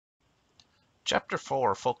Chapter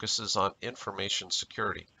 4 focuses on information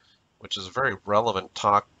security, which is a very relevant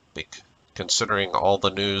topic considering all the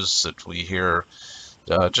news that we hear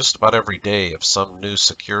just about every day of some new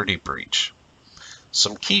security breach.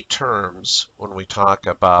 Some key terms when we talk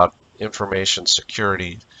about information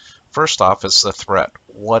security, first off, is the threat.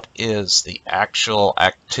 What is the actual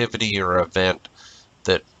activity or event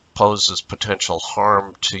that poses potential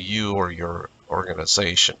harm to you or your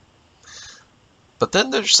organization? But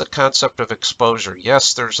then there's the concept of exposure.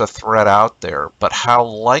 Yes, there's a threat out there, but how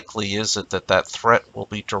likely is it that that threat will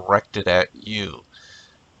be directed at you?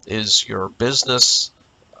 Is your business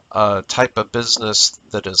a type of business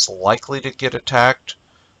that is likely to get attacked,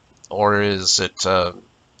 or is it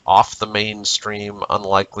off the mainstream,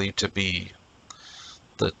 unlikely to be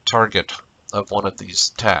the target of one of these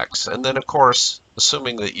attacks? And then, of course,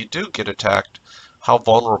 assuming that you do get attacked, how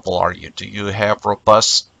vulnerable are you? Do you have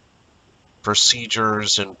robust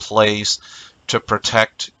procedures in place to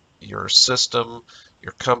protect your system,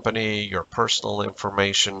 your company, your personal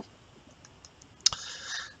information?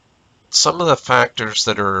 Some of the factors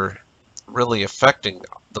that are really affecting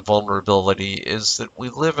the vulnerability is that we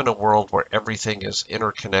live in a world where everything is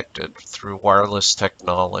interconnected through wireless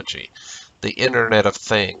technology, the Internet of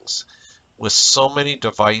Things. With so many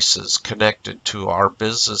devices connected to our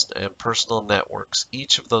business and personal networks,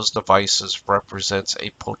 each of those devices represents a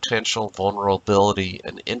potential vulnerability,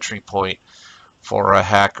 an entry point for a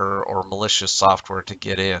hacker or malicious software to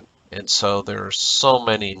get in. And so there's so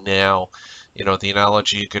many now. The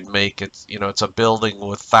analogy you could make, it's a building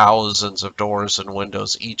with thousands of doors and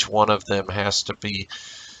windows. Each one of them has to be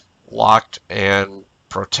locked and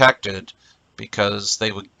protected because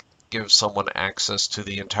they would give someone access to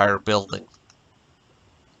the entire building.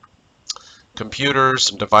 Computers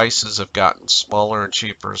and devices have gotten smaller and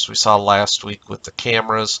cheaper, as we saw last week with the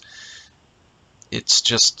cameras. It's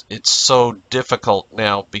so difficult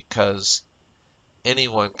now because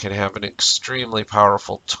anyone can have an extremely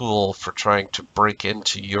powerful tool for trying to break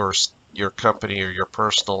into your company or your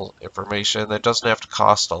personal information that doesn't have to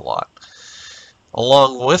cost a lot.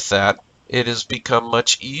 Along with that, it has become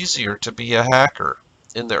much easier to be a hacker.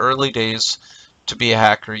 In the early days, to be a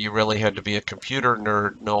hacker, you really had to be a computer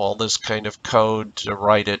nerd, know all this kind of code to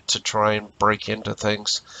write it to try and break into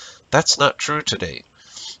things. That's not true today.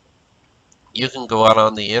 You can go out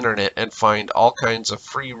on the internet and find all kinds of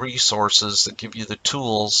free resources that give you the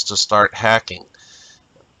tools to start hacking.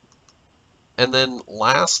 And then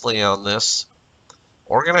lastly on this,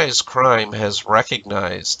 organized crime has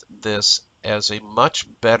recognized this as a much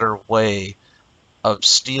better way of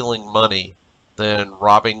stealing money than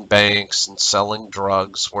robbing banks and selling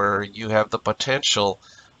drugs, where you have the potential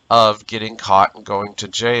of getting caught and going to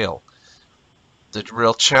jail. The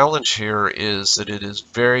real challenge here is that it is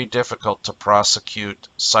very difficult to prosecute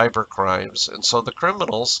cyber crimes, and so the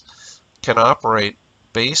criminals can operate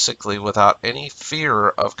basically without any fear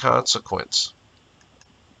of consequence.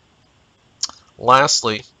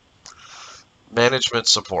 Lastly, management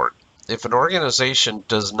support. If an organization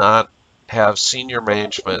does not have senior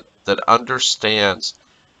management that understands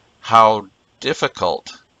how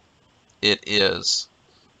difficult it is,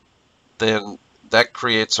 then that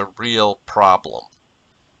creates a real problem.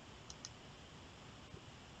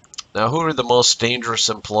 Now, who are the most dangerous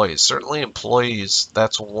employees? Certainly employees,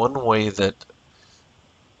 that's one way that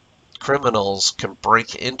criminals can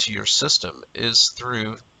break into your system, is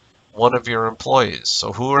through one of your employees.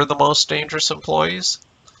 So who are the most dangerous employees?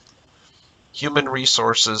 Human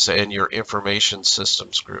resources and your information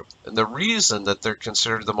systems group. And the reason that they're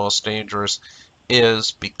considered the most dangerous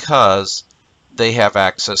is because they have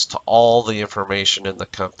access to all the information in the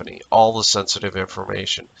company, all the sensitive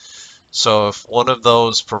information. So if one of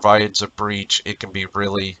those provides a breach, it can be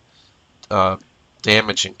really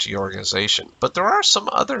damaging to your organization. But there are some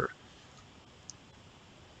other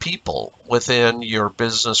people within your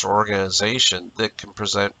business or organization that can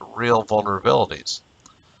present real vulnerabilities.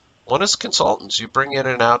 One is consultants. You bring in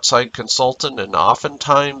an outside consultant, and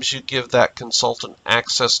oftentimes you give that consultant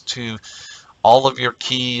access to all of your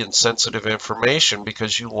key and sensitive information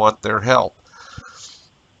because you want their help.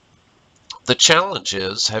 The challenge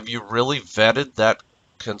is, have you really vetted that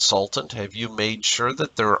consultant? Have you made sure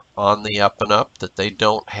that they're on the up and up, that they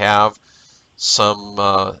don't have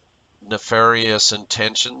some nefarious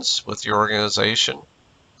intentions with your organization?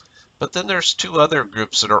 But then there's two other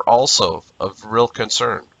groups that are also of real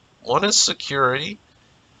concern. One is security,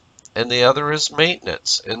 and the other is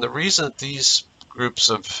maintenance. And the reason that these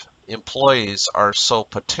groups of employees are so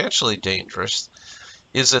potentially dangerous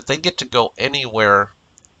is that they get to go anywhere,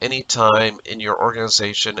 anytime in your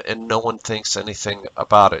organization, and no one thinks anything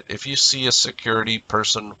about it. If you see a security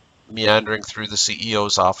person meandering through the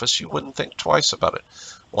CEO's office, you wouldn't think twice about it.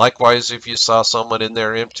 Likewise, if you saw someone in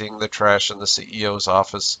there emptying the trash in the CEO's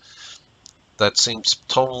office, that seems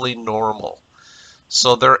totally normal.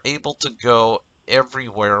 So they're able to go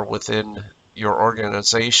everywhere within your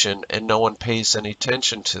organization and no one pays any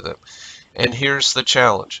attention to them. And here's the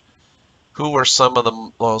challenge. Who are some of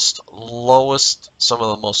the most lowest, some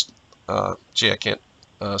of the most, I can't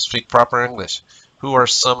speak proper English. Who are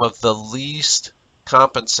some of the least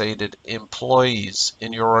compensated employees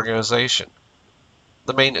in your organization?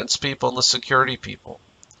 The maintenance people and the security people.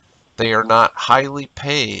 They are not highly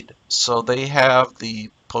paid, so they have the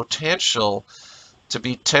potential to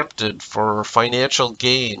be tempted for financial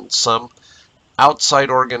gain. Some outside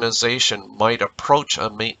organization might approach a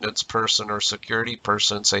maintenance person or security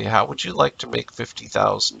person and say, how would you like to make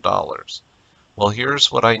 $50,000? Well,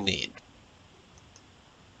 here's what I need.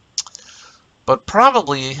 But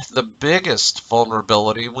probably the biggest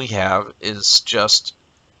vulnerability we have is just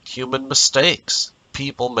human mistakes.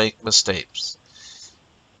 People make mistakes.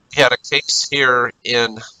 We had a case here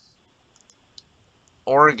in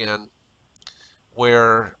Oregon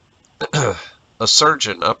where a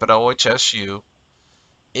surgeon up at OHSU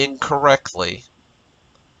incorrectly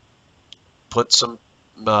put some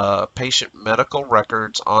patient medical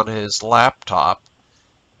records on his laptop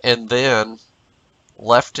and then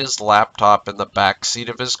left his laptop in the back seat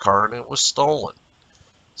of his car and it was stolen.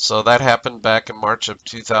 So that happened back in March of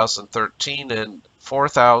 2013, and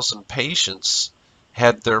 4,000 patients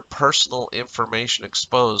had their personal information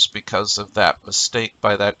exposed because of that mistake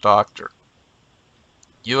by that doctor.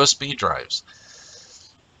 USB drives.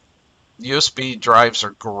 USB drives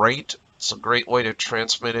are great. It's a great way to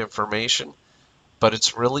transmit information, but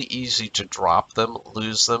it's really easy to drop them,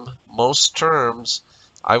 lose them. Most terms,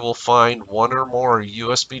 I will find one or more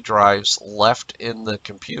USB drives left in the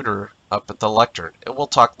computer up at the lectern, and we'll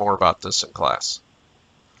talk more about this in class.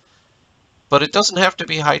 But it doesn't have to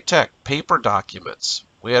be high-tech. Paper documents.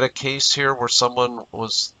 We had a case here where someone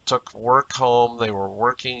took work home, they were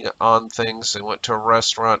working on things, they went to a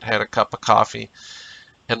restaurant, had a cup of coffee,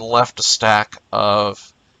 and left a stack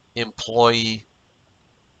of employee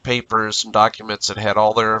papers and documents that had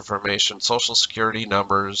all their information, social security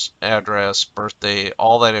numbers, address, birthday,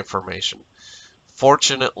 all that information.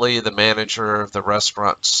 Fortunately, the manager of the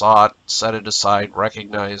restaurant saw it, set it aside,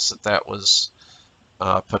 recognized that that was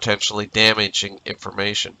potentially damaging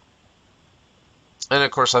information. And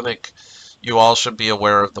of course, I think you all should be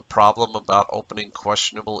aware of the problem about opening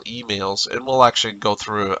questionable emails, and we'll actually go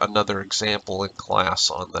through another example in class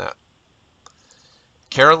on that.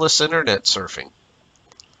 Careless internet surfing.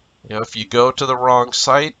 You know, if you go to the wrong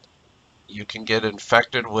site, you can get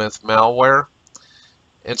infected with malware.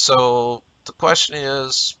 And so the question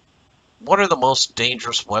is, what are the most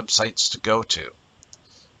dangerous websites to go to?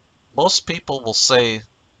 Most people will say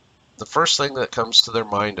the first thing that comes to their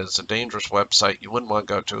mind is a dangerous website you wouldn't want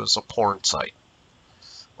to go to is a porn site.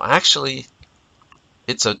 Well, actually,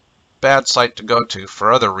 it's a bad site to go to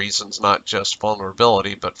for other reasons, not just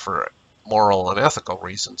vulnerability, but for moral and ethical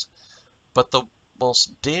reasons. But the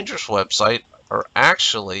most dangerous website are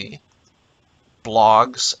actually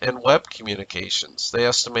blogs and web communications. They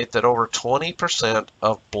estimate that over 20%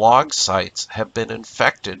 of blog sites have been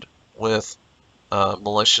infected with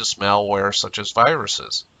malicious malware such as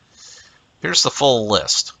viruses. Here's the full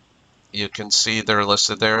list. You can see they're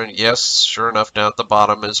listed there, and yes, sure enough, down at the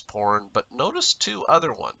bottom is porn, but notice two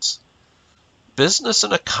other ones. Business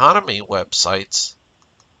and economy websites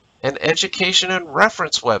and education and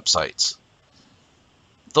reference websites.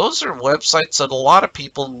 Those are websites that a lot of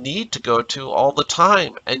people need to go to all the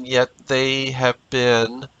time, and yet they have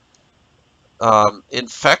been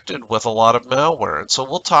infected with a lot of malware. And so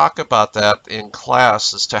we'll talk about that in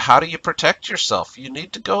class as to how do you protect yourself. You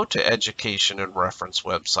need to go to education and reference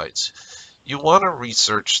websites. You want to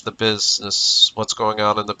research the business, what's going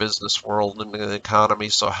on in the business world and the economy,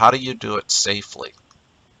 so how do you do it safely?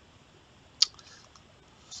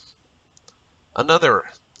 Another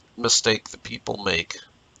mistake that people make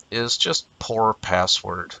is just poor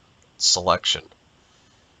password selection.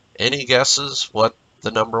 Any guesses what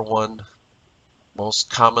the #1 most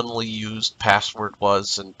commonly used password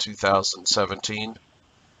was in 2017?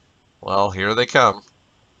 Well, here they come.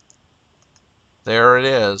 There it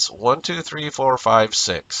is, 1, 2, 3, 4, 5,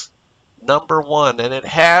 6. #1, and it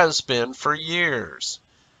has been for years.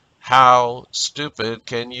 How stupid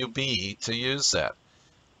can you be to use that?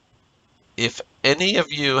 If any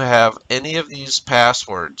of you have any of these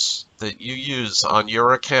passwords that you use on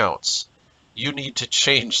your accounts, you need to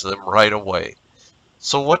change them right away.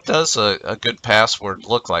 So what does a good password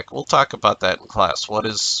look like? We'll talk about that in class. What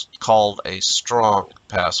is called a strong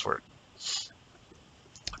password?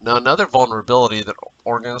 Now, another vulnerability that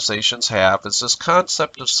organizations have is this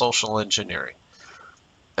concept of social engineering.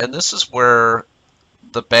 And this is where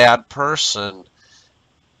the bad person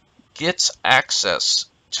gets access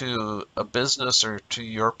to a business or to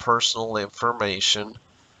your personal information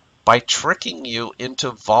by tricking you into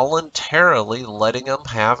voluntarily letting them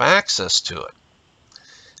have access to it.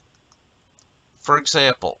 For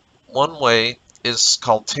example, one way is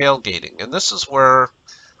called tailgating, and this is where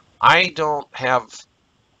I don't have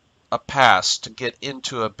a pass to get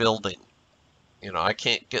into a building. You know, I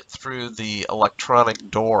can't get through the electronic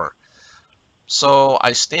door. So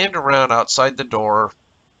I stand around outside the door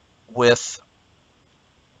with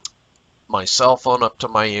my cell phone up to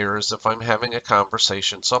my ears if I'm having a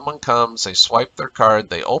conversation. Someone comes, they swipe their card,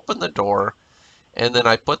 they open the door, and then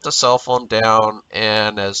I put the cell phone down,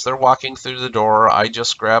 and as they're walking through the door, I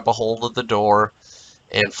just grab a hold of the door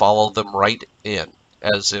and follow them right in,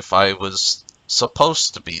 as if I was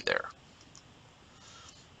supposed to be there.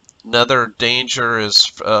 Another danger is,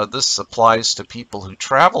 this applies to people who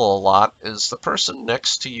travel a lot, is the person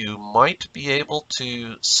next to you might be able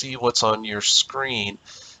to see what's on your screen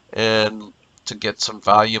and to get some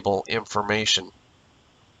valuable information.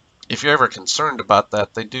 If you're ever concerned about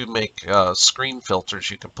that, they do make screen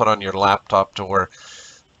filters you can put on your laptop to where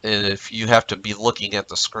if you have to be looking at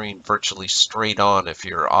the screen virtually straight on, if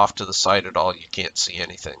you're off to the side at all, you can't see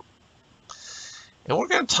anything. And we're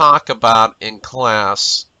going to talk about in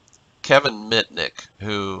class Kevin Mitnick,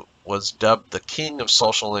 who was dubbed the king of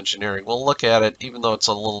social engineering. We'll look at it, even though it's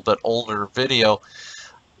a little bit older video.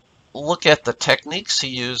 Look at the techniques he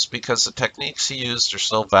used, because the techniques he used are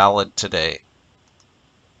still valid today.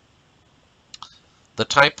 The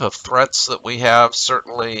type of threats that we have,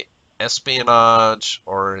 certainly espionage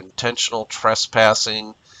or intentional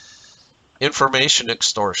trespassing, information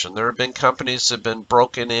extortion. There have been companies that have been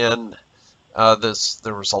broken in.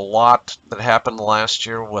 There was a lot that happened last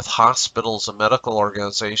year with hospitals and medical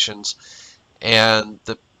organizations, and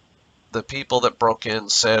the people that broke in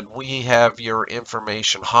said, we have your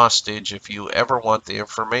information hostage. If you ever want the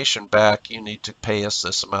information back, you need to pay us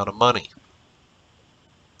this amount of money.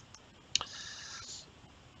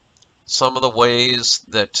 Some of the ways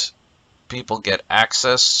that people get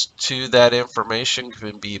access to that information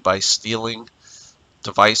can be by stealing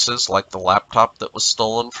devices like the laptop that was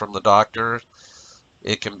stolen from the doctor.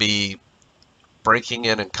 It can be breaking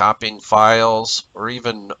in and copying files, or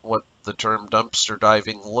even what the term dumpster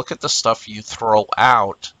diving. Look at the stuff you throw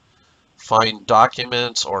out. Find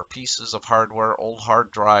documents or pieces of hardware, old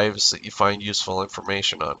hard drives that you find useful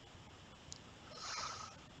information on.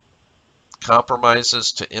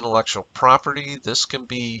 Compromises to intellectual property. This can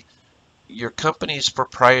be your company's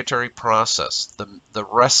proprietary process, the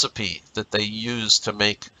recipe that they use to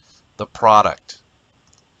make the product.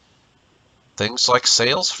 Things like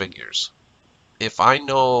sales figures. If I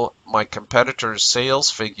know my competitors' sales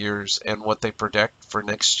figures and what they project for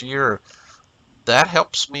next year, that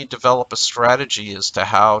helps me develop a strategy as to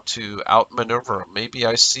how to outmaneuver them. Maybe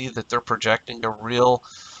I see that they're projecting a real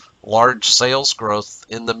large sales growth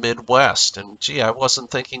in the Midwest, and gee, I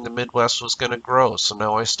wasn't thinking the Midwest was going to grow, so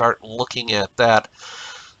now I start looking at that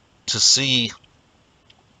to see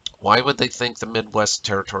why would they think the Midwest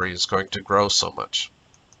territory is going to grow so much.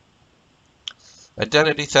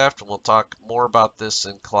 Identity theft, and we'll talk more about this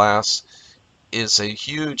in class, is a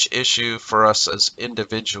huge issue for us as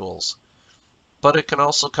individuals, but it can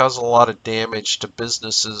also cause a lot of damage to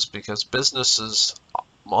businesses, because businesses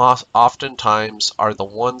oftentimes are the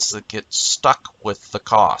ones that get stuck with the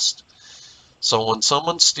cost. So when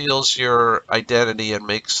someone steals your identity and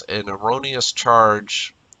makes an erroneous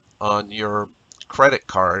charge on your credit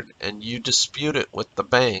card and you dispute it with the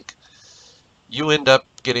bank, you end up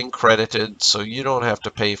getting credited, so you don't have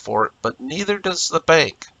to pay for it, but neither does the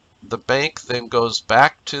bank. The bank then goes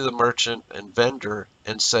back to the merchant and vendor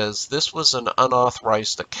and says this was an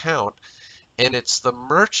unauthorized account, and it's the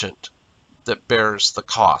merchant that bears the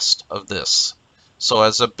cost of this. So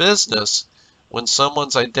as a business, when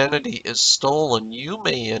someone's identity is stolen, you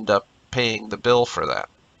may end up paying the bill for that.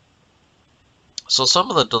 So some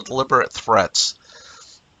of the deliberate threats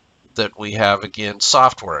that we have, again,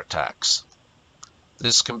 software attacks.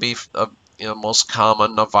 This can be most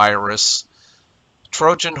common, a virus.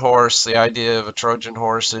 Trojan horse, the idea of a Trojan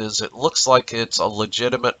horse is it looks like it's a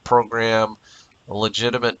legitimate program, a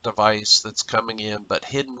legitimate device that's coming in, but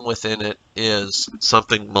hidden within it is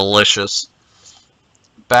something malicious.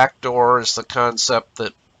 Backdoor is the concept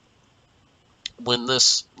that when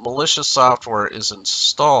this malicious software is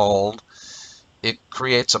installed, it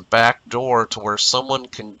creates a backdoor to where someone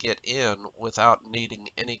can get in without needing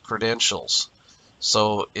any credentials.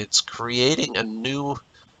 So it's creating a new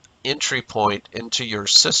entry point into your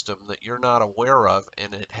system that you're not aware of,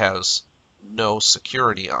 and it has no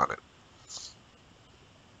security on it.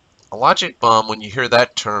 A logic bomb, when you hear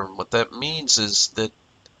that term, what that means is that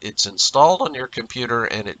it's installed on your computer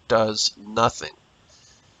and it does nothing.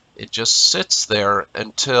 It just sits there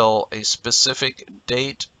until a specific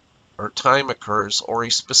date or time occurs or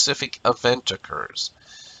a specific event occurs.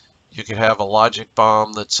 You could have a logic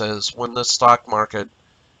bomb that says when the stock market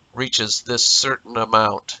reaches this certain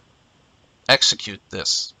amount, execute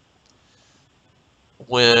this.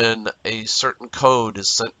 When a certain code is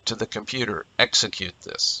sent to the computer, execute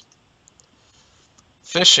this.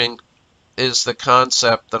 Phishing is the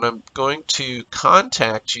concept that I'm going to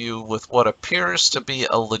contact you with what appears to be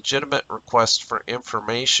a legitimate request for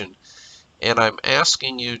information, and I'm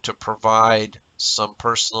asking you to provide some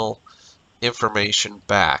personal information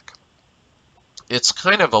back. It's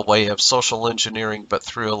kind of a way of social engineering, but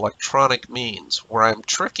through electronic means, where I'm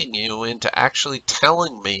tricking you into actually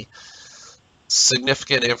telling me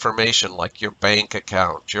significant information like your bank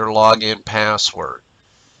account, your login password.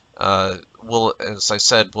 As I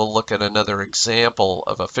said, we'll look at another example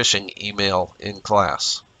of a phishing email in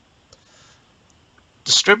class.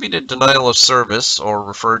 Distributed denial of service, or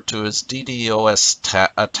referred to as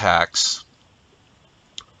DDoS attacks.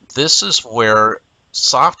 This is where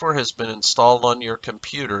software has been installed on your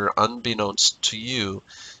computer unbeknownst to you.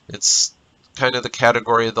 It's kind of the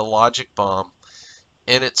category of the logic bomb,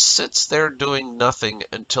 and it sits there doing nothing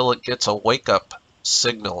until it gets a wake-up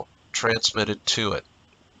signal transmitted to it.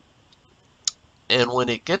 And when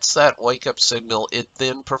it gets that wake-up signal, it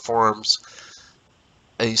then performs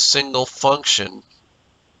a single function,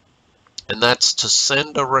 and that's to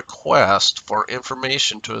send a request for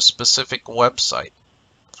information to a specific website.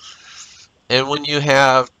 And when you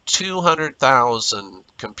have 200,000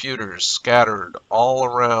 computers scattered all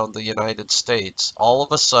around the United States, all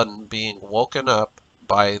of a sudden being woken up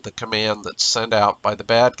by the command that's sent out by the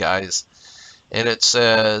bad guys, and it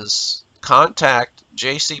says, contact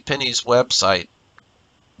JCPenney's website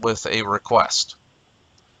with a request.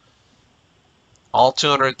 All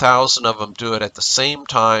 200,000 of them do it at the same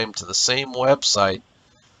time to the same website.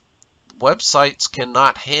 Websites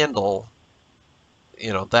cannot handle,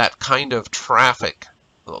 that kind of traffic.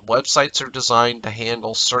 Websites are designed to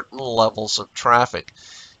handle certain levels of traffic,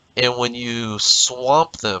 and when you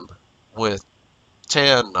swamp them with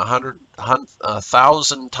 10, 100,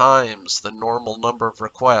 1,000 times the normal number of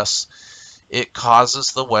requests, it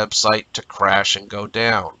causes the website to crash and go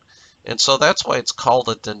down. And so that's why it's called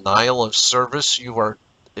a denial of service. You are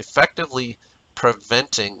effectively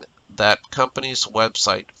preventing that company's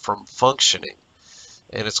website from functioning.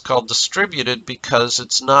 And it's called distributed because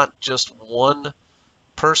it's not just one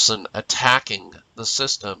person attacking the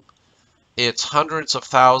system. It's hundreds of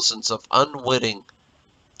thousands of unwitting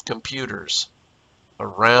computers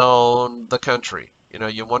around the country.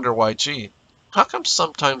 You wonder why, gee, how come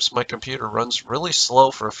sometimes my computer runs really slow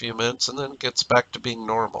for a few minutes and then gets back to being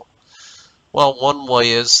normal? Well, one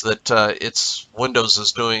way is that Windows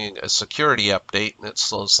is doing a security update and it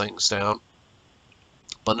slows things down.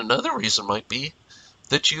 But another reason might be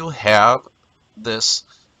that you have this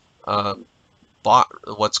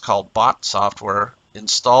what's called bot software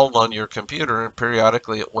installed on your computer, and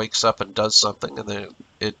periodically it wakes up and does something, and then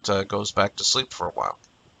it goes back to sleep for a while.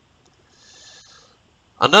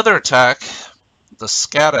 Another attack, the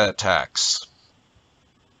SCADA attacks.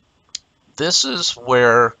 This is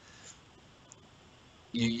where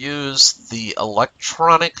you use the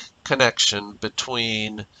electronic connection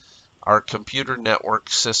between our computer network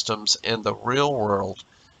systems and the real world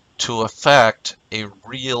to affect a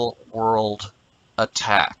real world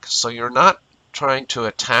attack. So you're not trying to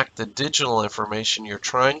attack the digital information, you're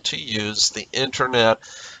trying to use the internet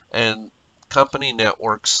and company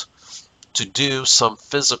networks to do some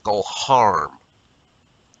physical harm.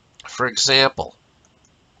 For example,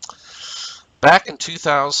 back in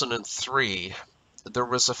 2003, there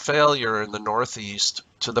was a failure in the Northeast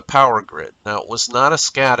to the power grid. Now, it was not a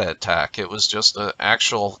SCADA attack, it was just a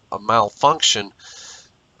malfunction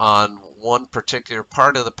on one particular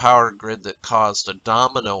part of the power grid that caused a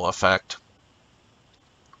domino effect.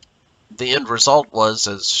 The end result was,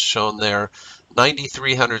 as shown there,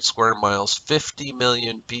 9,300 square miles, 50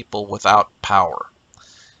 million people without power.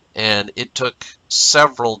 And it took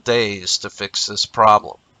several days to fix this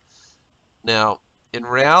problem. Now, in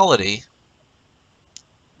reality,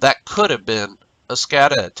 that could have been a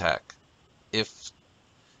SCADA attack. If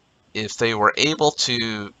they were able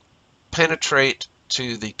to penetrate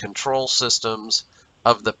to the control systems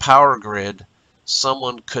of the power grid,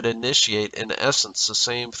 someone could initiate, in essence, the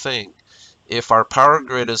same thing. if our power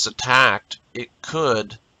grid is attacked, it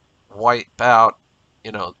could wipe out,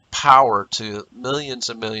 power to millions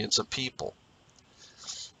and millions of people.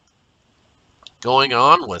 Going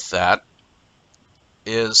on with that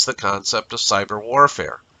is the concept of cyber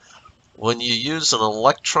warfare. When you use an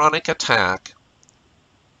electronic attack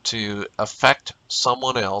to affect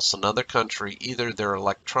someone else, another country, either their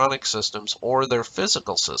electronic systems or their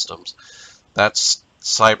physical systems, that's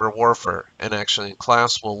cyber warfare. And actually in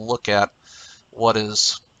class we'll look at what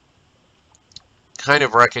is kind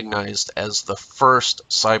of recognized as the first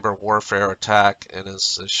cyber warfare attack, and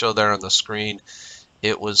as shown there on the screen,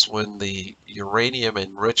 it was when the uranium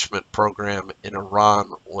enrichment program in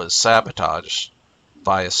Iran was sabotaged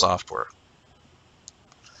via software.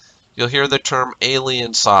 You'll hear the term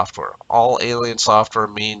alien software. All alien software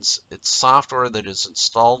means it's software that is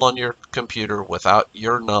installed on your computer without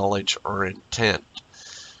your knowledge or intent.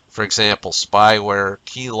 For example, spyware,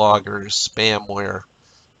 keyloggers, spamware,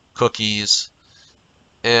 cookies,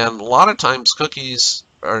 and a lot of times cookies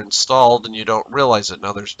are installed and you don't realize it.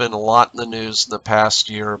 Now, there's been a lot in the news in the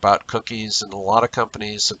past year about cookies, and a lot of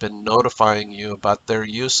companies have been notifying you about their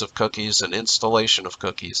use of cookies and installation of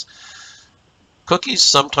cookies. Cookies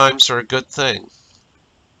sometimes are a good thing.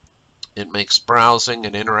 It makes browsing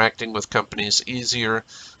and interacting with companies easier,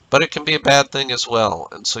 but it can be a bad thing as well.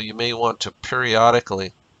 And so you may want to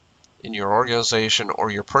periodically, in your organization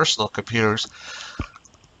or your personal computers,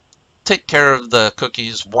 take care of the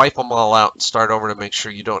cookies, wipe them all out, and start over to make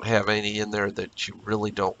sure you don't have any in there that you really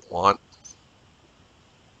don't want.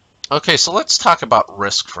 Okay, so let's talk about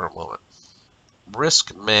risk for a moment.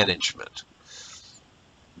 Risk management.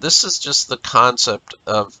 This is just the concept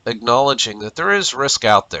of acknowledging that there is risk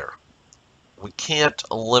out there. We can't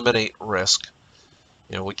eliminate risk.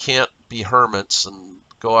 We can't be hermits and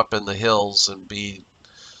go up in the hills and be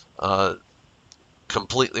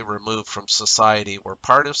completely removed from society. We're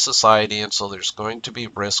part of society, and so there's going to be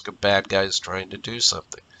risk of bad guys trying to do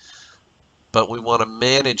something. But we want to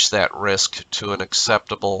manage that risk to an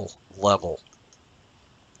acceptable level.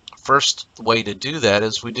 First way to do that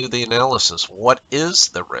is we do the analysis. What is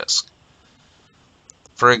the risk?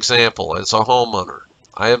 For example, as a homeowner,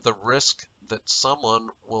 I have the risk that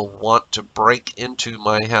someone will want to break into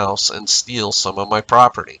my house and steal some of my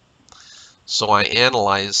property. So I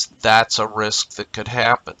analyze that's a risk that could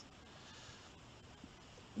happen.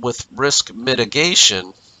 With risk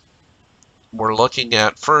mitigation, we're looking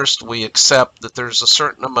at, first, we accept that there's a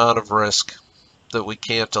certain amount of risk that we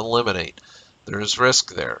can't eliminate. There's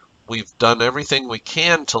risk there. We've done everything we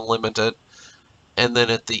can to limit it, and then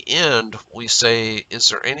at the end we say, is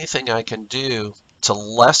there anything I can do to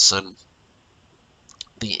lessen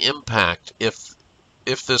the impact if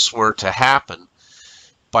this were to happen,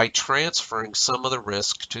 by transferring some of the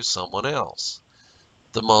risk to someone else?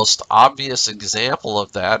 The most obvious example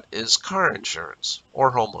of that is car insurance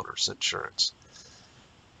or homeowners insurance.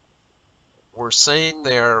 We're saying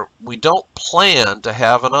there we don't plan to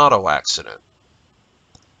have an auto accident,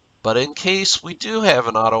 but in case we do have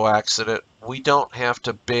an auto accident, we don't have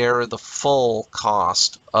to bear the full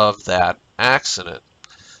cost of that accident.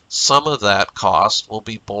 Some of that cost will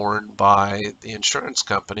be borne by the insurance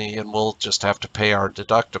company, and we'll just have to pay our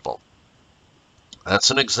deductible.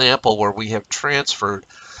 That's an example where we have transferred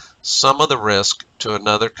some of the risk to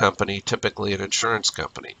another company, typically an insurance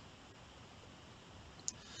company.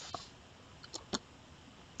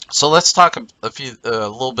 So let's talk a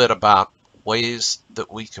little bit about ways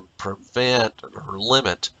that we can prevent or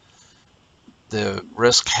limit the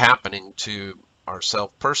risk happening to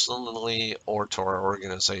ourselves personally or to our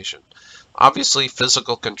organization. Obviously,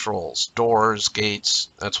 physical controls, doors, gates,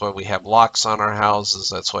 that's why we have locks on our houses.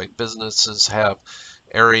 That's why businesses have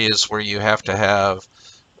areas where you have to have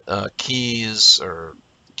keys or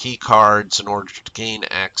key cards in order to gain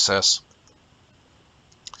access.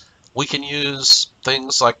 We can use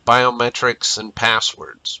things like biometrics and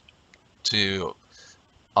passwords to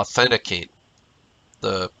authenticate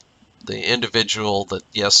the individual that,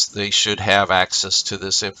 yes, they should have access to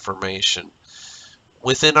this information.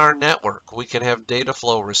 Within our network, we can have data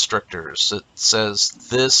flow restrictors that says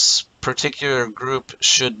this particular group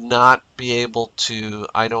should not be able to,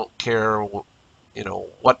 I don't care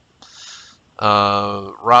what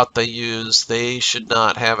route they use, they should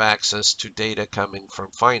not have access to data coming from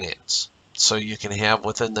finance. So you can have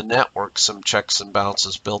within the network some checks and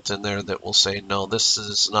balances built in there that will say, no, this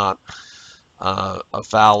is not a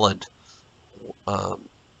valid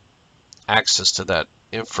access to that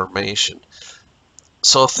information.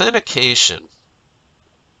 So authentication,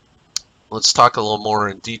 let's talk a little more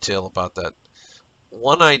in detail about that.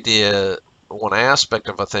 One aspect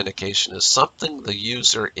of authentication is something the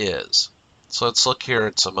user is. So let's look here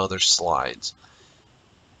at some other slides.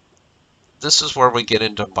 This is where we get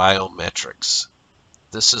into biometrics.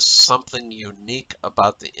 This is something unique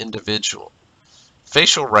about the individual.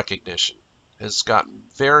 Facial recognition has gotten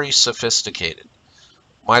very sophisticated.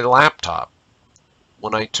 My laptop,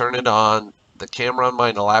 when I turn it on, the camera on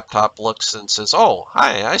my laptop looks and says, "Oh,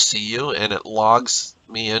 hi, I see you," and it logs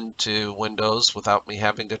me into Windows without me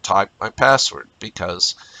having to type my password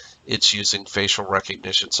because it's using facial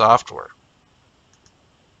recognition software.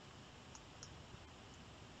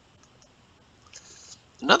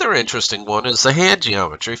 Another interesting one is the hand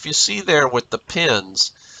geometry. If you see there with the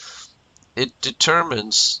pins, it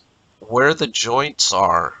determines where the joints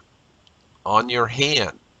are on your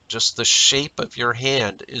hand. Just the shape of your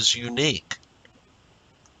hand is unique.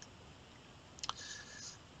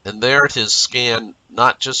 And there it is scanned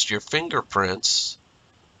not just your fingerprints,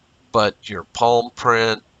 but your palm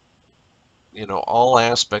print, all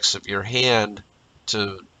aspects of your hand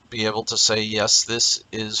to be able to say, yes, this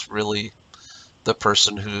is really the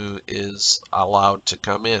person who is allowed to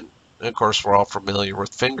come in. And of course, we're all familiar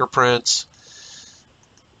with fingerprints.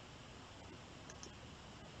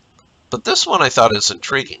 But this one I thought is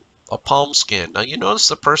intriguing, a palm scan. Now you notice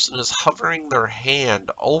the person is hovering their hand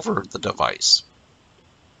over the device.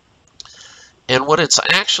 And what it's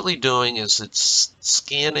actually doing is it's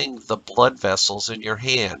scanning the blood vessels in your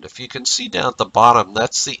hand. If you can see down at the bottom,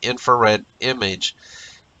 that's the infrared image.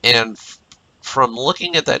 And from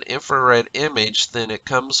looking at that infrared image, then it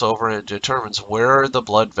comes over and it determines where are the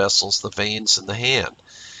blood vessels, the veins in the hand.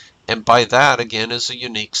 And by that, again, is a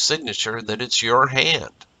unique signature that it's your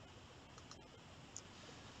hand.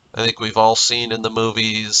 I think we've all seen in the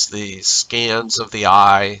movies the scans of the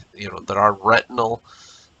eye, that our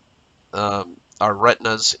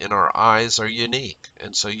retinas in our eyes are unique,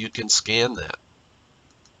 and so you can scan that.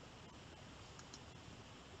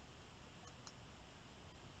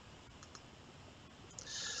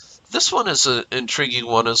 This one is an intriguing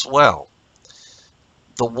one as well.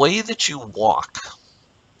 The way that you walk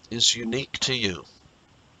is unique to you.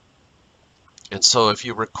 And so if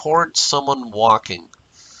you record someone walking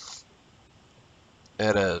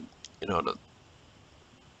at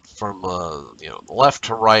from left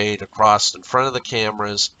to right across in front of the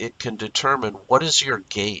cameras, it can determine what is your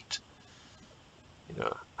gait.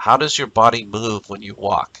 How does your body move when you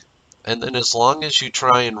walk? And then as long as you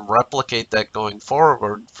try and replicate that going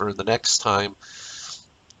forward for the next time,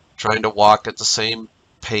 trying to walk at the same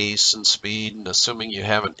pace and speed, and assuming you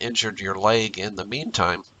haven't injured your leg in the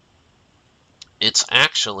meantime, it's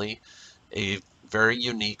actually a very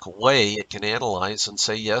unique way it can analyze and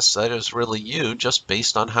say, yes, that is really you, just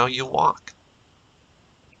based on how you walk.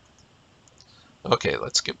 Okay,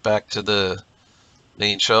 let's get back to the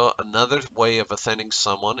main show. Another way of authenticing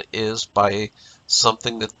someone is by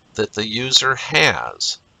something that the user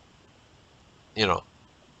has. A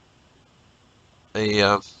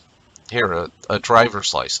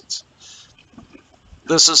driver's license.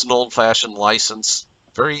 This is an old-fashioned license,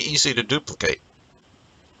 very easy to duplicate.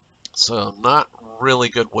 So not really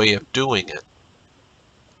good way of doing it.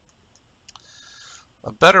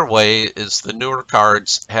 A better way is the newer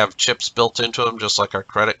cards have chips built into them, just like our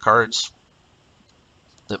credit cards.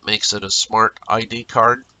 That makes it a smart ID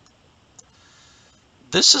card.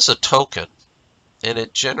 This is a token, and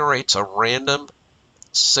it generates a random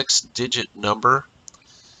 6-digit number.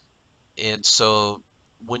 And so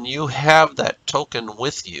when you have that token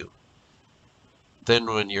with you, then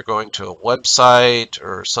when you're going to a website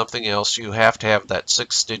or something else, you have to have that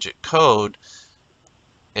 6-digit code,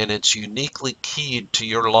 and it's uniquely keyed to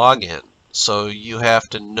your login. So you have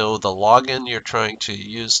to know the login you're trying to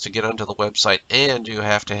use to get onto the website, and you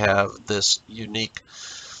have to have this unique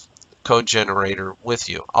code generator with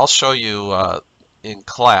you. I'll show you in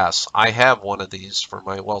class. I have one of these for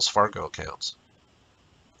my Wells Fargo accounts.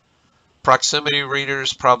 Proximity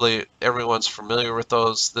readers, probably everyone's familiar with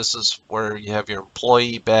those. This is where you have your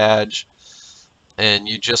employee badge, and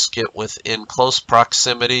you just get within close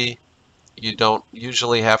proximity. You don't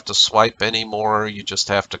usually have to swipe anymore. You just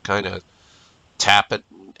have to kind of tap it,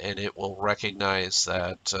 and it will recognize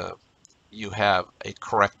that you have a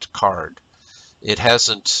correct card. It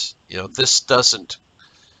hasn't, this doesn't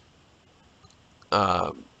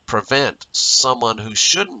prevent someone who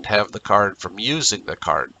shouldn't have the card from using the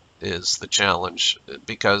card, is the challenge,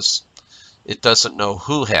 because it doesn't know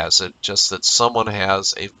who has it, just that someone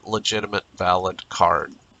has a legitimate, valid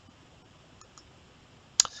card.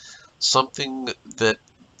 Something that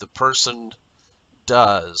the person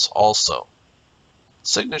does also,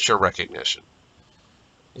 signature recognition.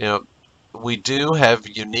 We do have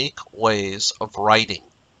unique ways of writing,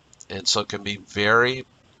 and so it can be very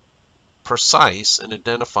precise in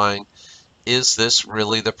identifying, is this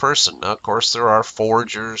really the person? Now, of course, there are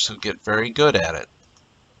forgers who get very good at it.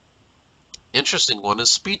 Interesting one is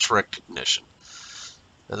speech recognition.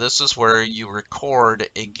 Now, this is where you record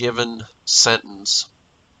a given sentence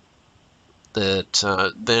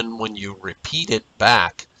that then when you repeat it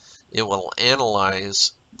back, it will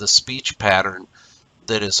analyze the speech pattern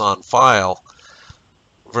that is on file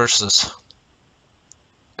versus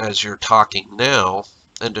as you're talking now,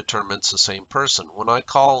 and determines the same person. When I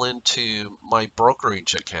call into my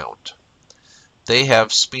brokerage account, they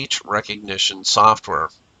have speech recognition software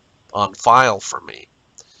on file for me.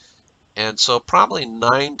 And so probably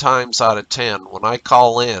 9 times out of 10, when I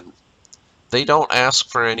call in, they don't ask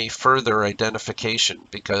for any further identification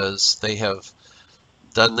because they have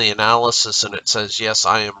done the analysis and it says, yes,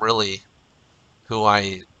 I am really who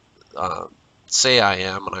I say I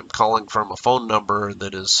am, and I'm calling from a phone number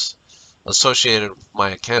that is associated with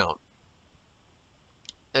my account.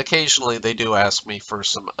 Occasionally they do ask me for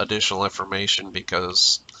some additional information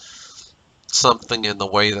because something in the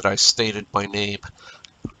way that I stated my name,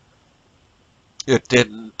 it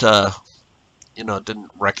didn't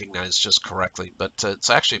didn't recognize just correctly, but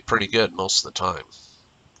it's actually pretty good most of the time.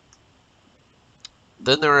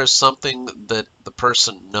 Then there is something that the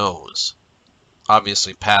person knows.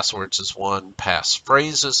 Obviously passwords is one,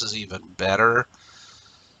 passphrases is even better.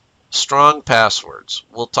 Strong passwords.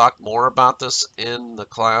 We'll talk more about this in the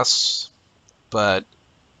class, but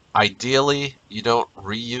ideally you don't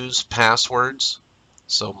reuse passwords.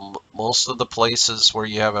 So most of the places where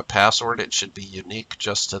you have a password, it should be unique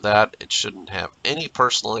just to that. It shouldn't have any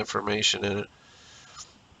personal information in it.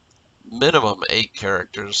 Minimum 8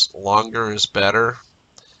 characters, longer is better.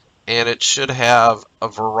 And it should have a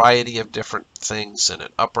variety of different things in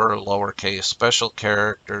it, upper or lowercase, special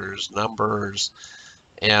characters, numbers,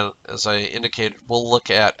 and as I indicated, we'll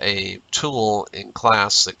look at a tool in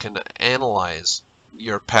class that can analyze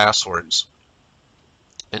your passwords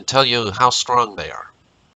and tell you how strong they are.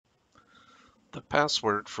 The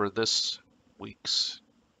password for this week's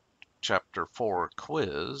Chapter 4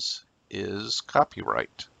 quiz is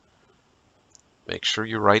copyright. Make sure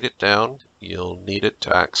you write it down. You'll need it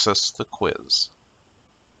to access the quiz.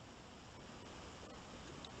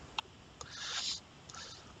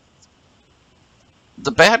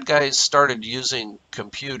 The bad guys started using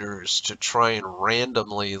computers to try and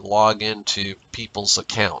randomly log into people's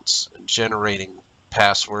accounts and generating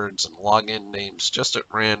passwords and login names just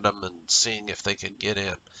at random and seeing if they could get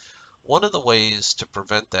in. One of the ways to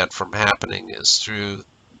prevent that from happening is through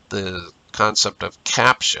the concept of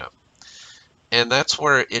CAPTCHA. And that's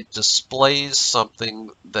where it displays something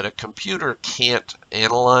that a computer can't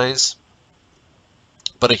analyze,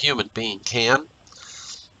 but a human being can,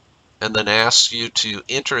 and then asks you to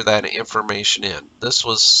enter that information in. This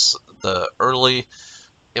was the early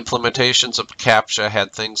implementations of CAPTCHA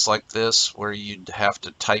had things like this where you'd have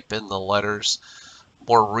to type in the letters.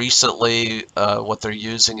 More recently, what they're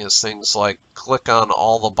using is things like click on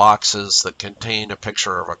all the boxes that contain a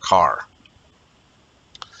picture of a car.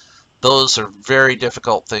 Those are very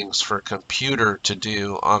difficult things for a computer to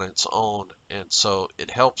do on its own, and so it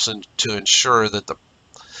helps to ensure that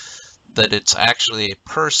that it's actually a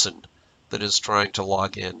person that is trying to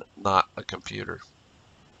log in, not a computer.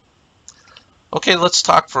 Okay, let's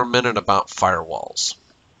talk for a minute about firewalls.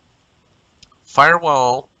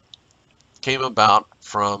 Firewall came about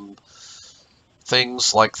from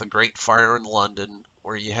things like the Great Fire in London,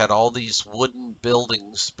 where you had all these wooden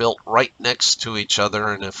buildings built right next to each other,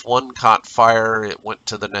 and if one caught fire, it went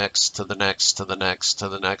to the next, to the next, to the next, to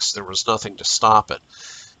the next. There was nothing to stop it.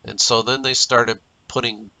 And so then they started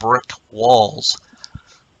putting brick walls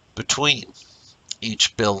between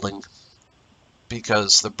each building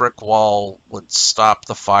because the brick wall would stop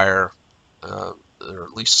the fire, or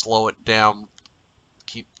at least slow it down,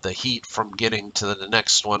 keep the heat from getting to the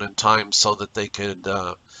next one in time so that they could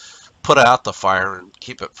put out the fire and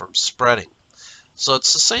keep it from spreading. So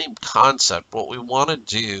it's the same concept. What we want to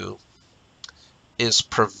do is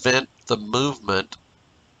prevent the movement,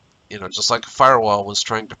 just like a firewall was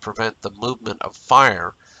trying to prevent the movement of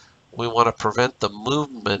fire, we want to prevent the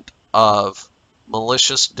movement of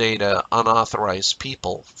malicious data, unauthorized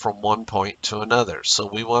people from one point to another. So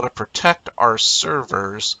we want to protect our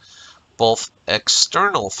servers, both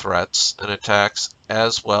external threats and attacks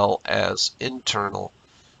as well as internal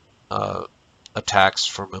attacks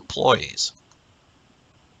from employees.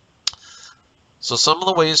 So some of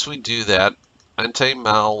the ways we do that: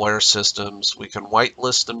 anti-malware systems, we can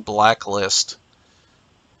whitelist and blacklist.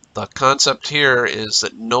 The concept here is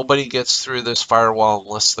that nobody gets through this firewall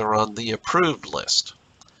unless they're on the approved list.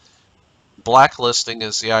 Blacklisting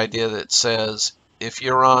is the idea that says if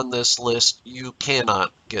you're on this list, you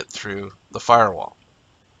cannot get through the firewall.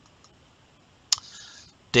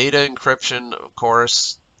 Data encryption, of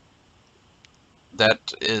course,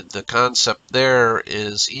 the concept there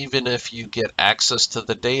is even if you get access to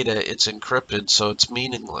the data, it's encrypted, so it's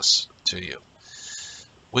meaningless to you.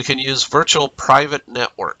 We can use virtual private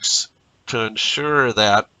networks to ensure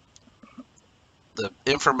that the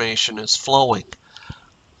information is flowing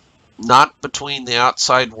not between the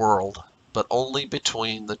outside world, but only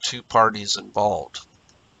between the two parties involved.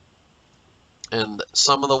 And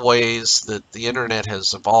some of the ways that the internet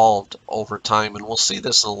has evolved over time, and we'll see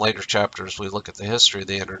this in the later chapters we look at the history of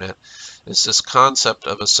the internet, is this concept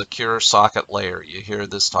of a secure socket layer. You hear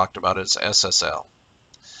this talked about as SSL.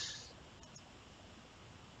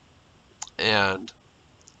 And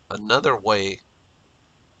another way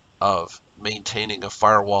of maintaining a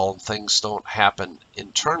firewall and things don't happen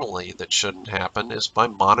internally that shouldn't happen is by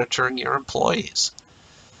monitoring your employees.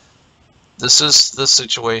 This is the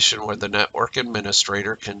situation where the network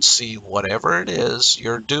administrator can see whatever it is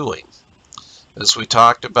you're doing. As we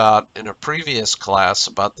talked about in a previous class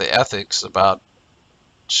about the ethics, about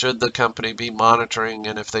should the company be monitoring,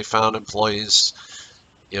 and if they found employees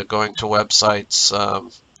going to websites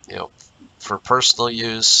for personal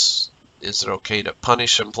use, is it okay to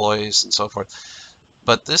punish employees and so forth.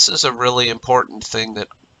 But this is a really important thing that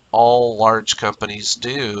all large companies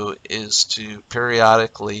do, is to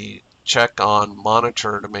periodically check on,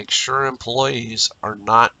 monitor to make sure employees are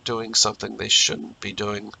not doing something they shouldn't be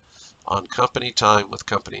doing on company time with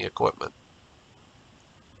company equipment.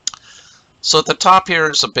 So at the top here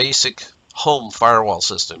is a basic home firewall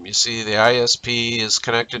system. You see the ISP is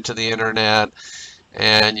connected to the internet,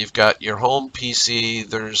 and you've got your home PC.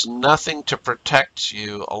 There's nothing to protect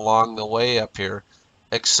you along the way up here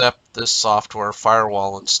except this software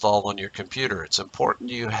firewall installed on your computer. It's important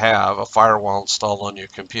you have a firewall installed on your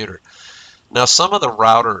computer. Now, some of the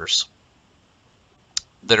routers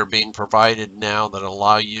that are being provided now that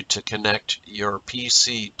allow you to connect your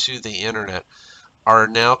PC to the internet are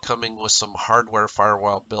now coming with some hardware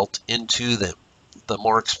firewall built into them. The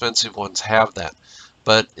more expensive ones have that.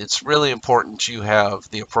 But it's really important you have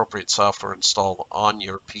the appropriate software installed on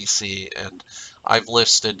your PC, and I've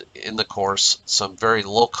listed in the course some very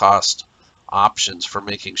low-cost options for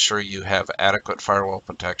making sure you have adequate firewall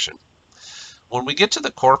protection. When we get to the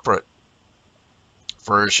corporate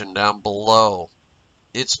version down below,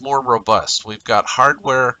 it's more robust. We've got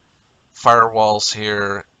hardware firewalls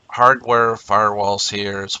here,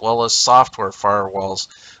 as well as software firewalls.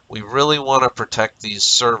 We really want to protect these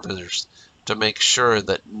servers to make sure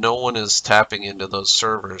that no one is tapping into those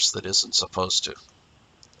servers that isn't supposed to.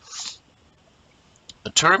 The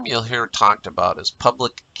term you'll hear talked about is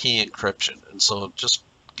public key encryption, and so just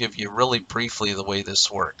give you really briefly the way this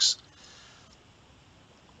works.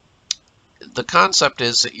 The concept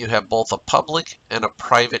is that you have both a public and a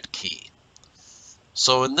private key.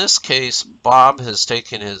 So in this case, Bob has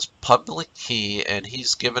taken his public key and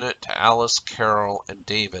he's given it to Alice, Carol, and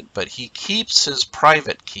David, but he keeps his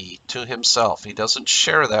private key to himself. He doesn't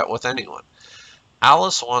share that with anyone.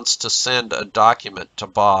 Alice wants to send a document to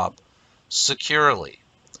Bob securely.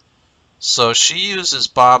 So she uses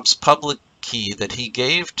Bob's public key that he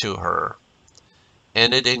gave to her,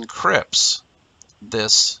 and it encrypts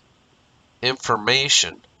this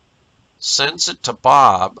information, sends it to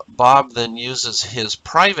Bob. Bob then uses his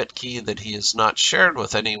private key that he has not shared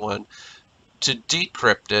with anyone to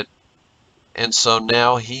decrypt it, and so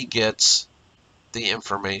now he gets the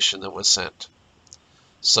information that was sent.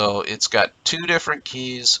 So it's got two different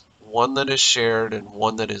keys, one that is shared and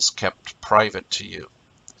one that is kept private to you.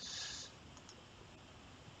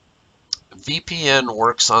 VPN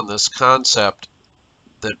works on this concept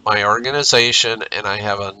that my organization, and I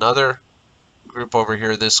have another group over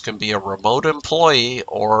here, this can be a remote employee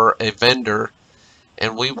or a vendor,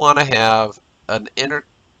 and we want to have an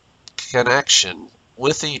interconnection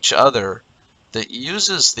with each other that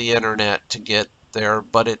uses the internet to get there,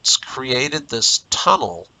 but it's created this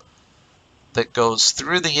tunnel that goes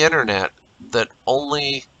through the internet that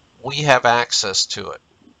only we have access to it.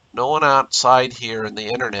 No one outside here in the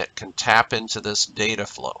internet can tap into this data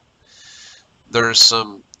flow. There's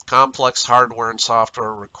some complex hardware and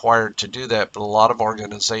software required to do that, but a lot of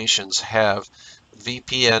organizations have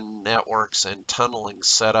VPN networks and tunneling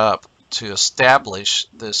set up to establish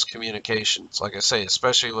this communications, like I say,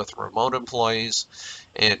 especially with remote employees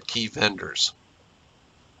and key vendors.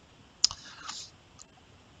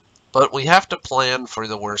 But we have to plan for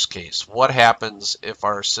the worst case. What happens if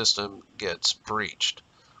our system gets breached?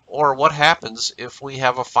 Or what happens if we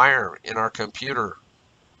have a fire in our computer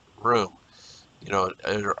room? You know,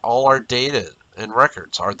 are all our data and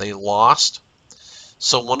records, are they lost?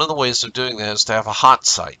 So one of the ways of doing that is to have a hot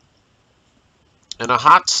site. And a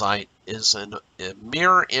hot site is a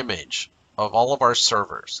mirror image of all of our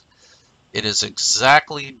servers. It is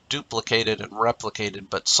exactly duplicated and replicated,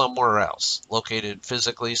 but somewhere else, located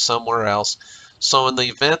physically somewhere else. So in the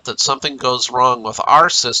event that something goes wrong with our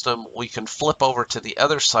system, we can flip over to the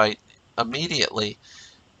other site immediately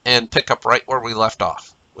and pick up right where we left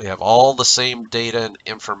off. We have all the same data and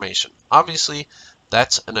information. Obviously,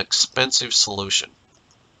 that's an expensive solution.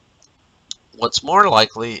 What's more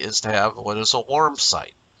likely is to have what is a warm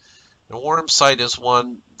site. A warm site is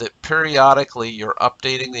one that periodically you're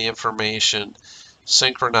updating the information,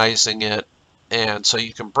 synchronizing it, and so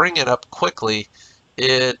you can bring it up quickly.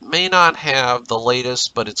 It may not have the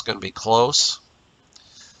latest, but it's going to be close.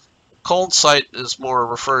 Cold site is more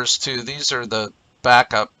refers to, these are the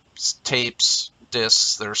backup tapes,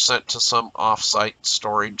 disks. They're sent to some off-site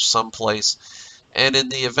storage someplace, and in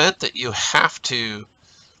the event that you have to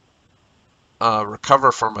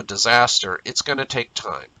recover from a disaster, it's going to take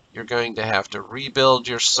time. You're going to have to rebuild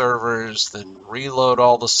your servers, then reload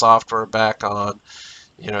all the software back on.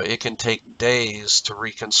 You know, it can take days to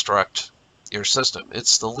reconstruct your system.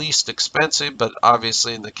 It's the least expensive, but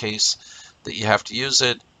obviously in the case that you have to use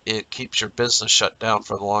it, it keeps your business shut down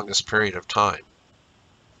for the longest period of time.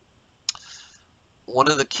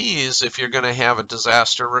 One of the keys, if you're going to have a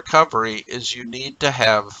disaster recovery, is you need to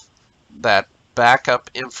have that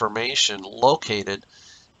backup information located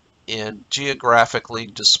in geographically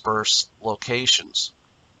dispersed locations.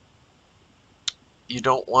 You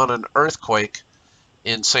don't want an earthquake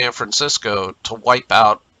in San Francisco to wipe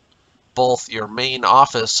out both your main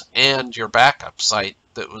office and your backup site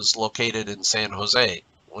that was located in San Jose,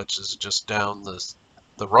 which is just down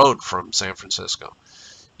the road from San Francisco.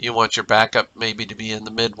 You want your backup maybe to be in the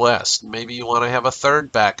Midwest. Maybe you want to have a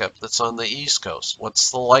third backup that's on the East Coast. What's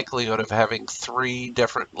the likelihood of having 3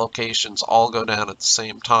 different locations all go down at the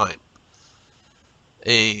same time?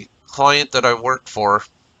 A client that I worked for,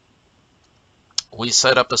 we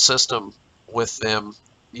set up a system with them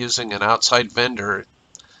using an outside vendor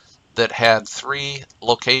that had 3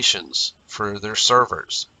 locations for their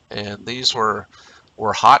servers, and these were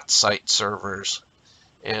hot site servers.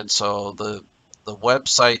 And so the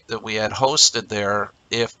website that we had hosted there,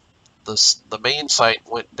 if the main site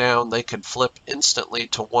went down, they could flip instantly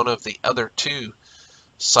to one of the other 2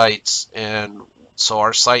 sites, and so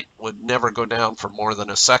our site would never go down for more than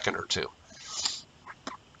a second or 2.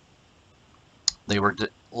 They were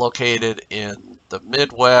located in the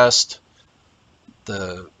Midwest,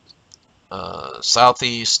 the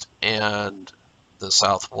Southeast, and the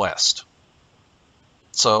Southwest.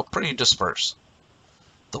 So pretty dispersed.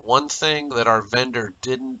 The one thing that our vendor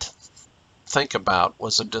didn't think about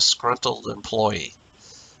was a disgruntled employee.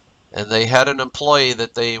 And they had an employee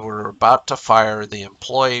that they were about to fire. The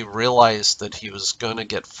employee realized that he was going to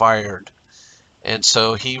get fired. And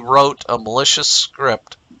so he wrote a malicious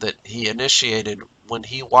script that he initiated. When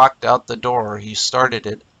he walked out the door, he started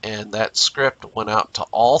it, and that script went out to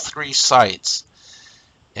all 3 sites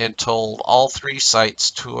and told all 3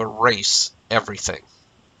 sites to erase everything.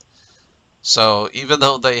 So even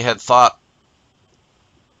though they had thought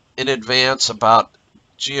in advance about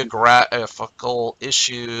geographical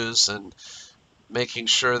issues and making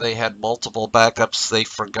sure they had multiple backups, they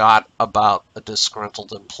forgot about a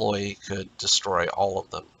disgruntled employee could destroy all of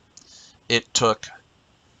them. It took,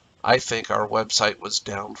 I think our website was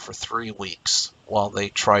down for 3 weeks while they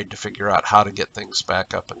tried to figure out how to get things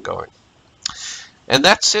back up and going. And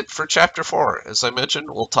that's it for Chapter 4. As I mentioned,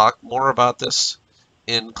 we'll talk more about this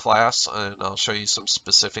in class, and I'll show you some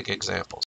specific examples.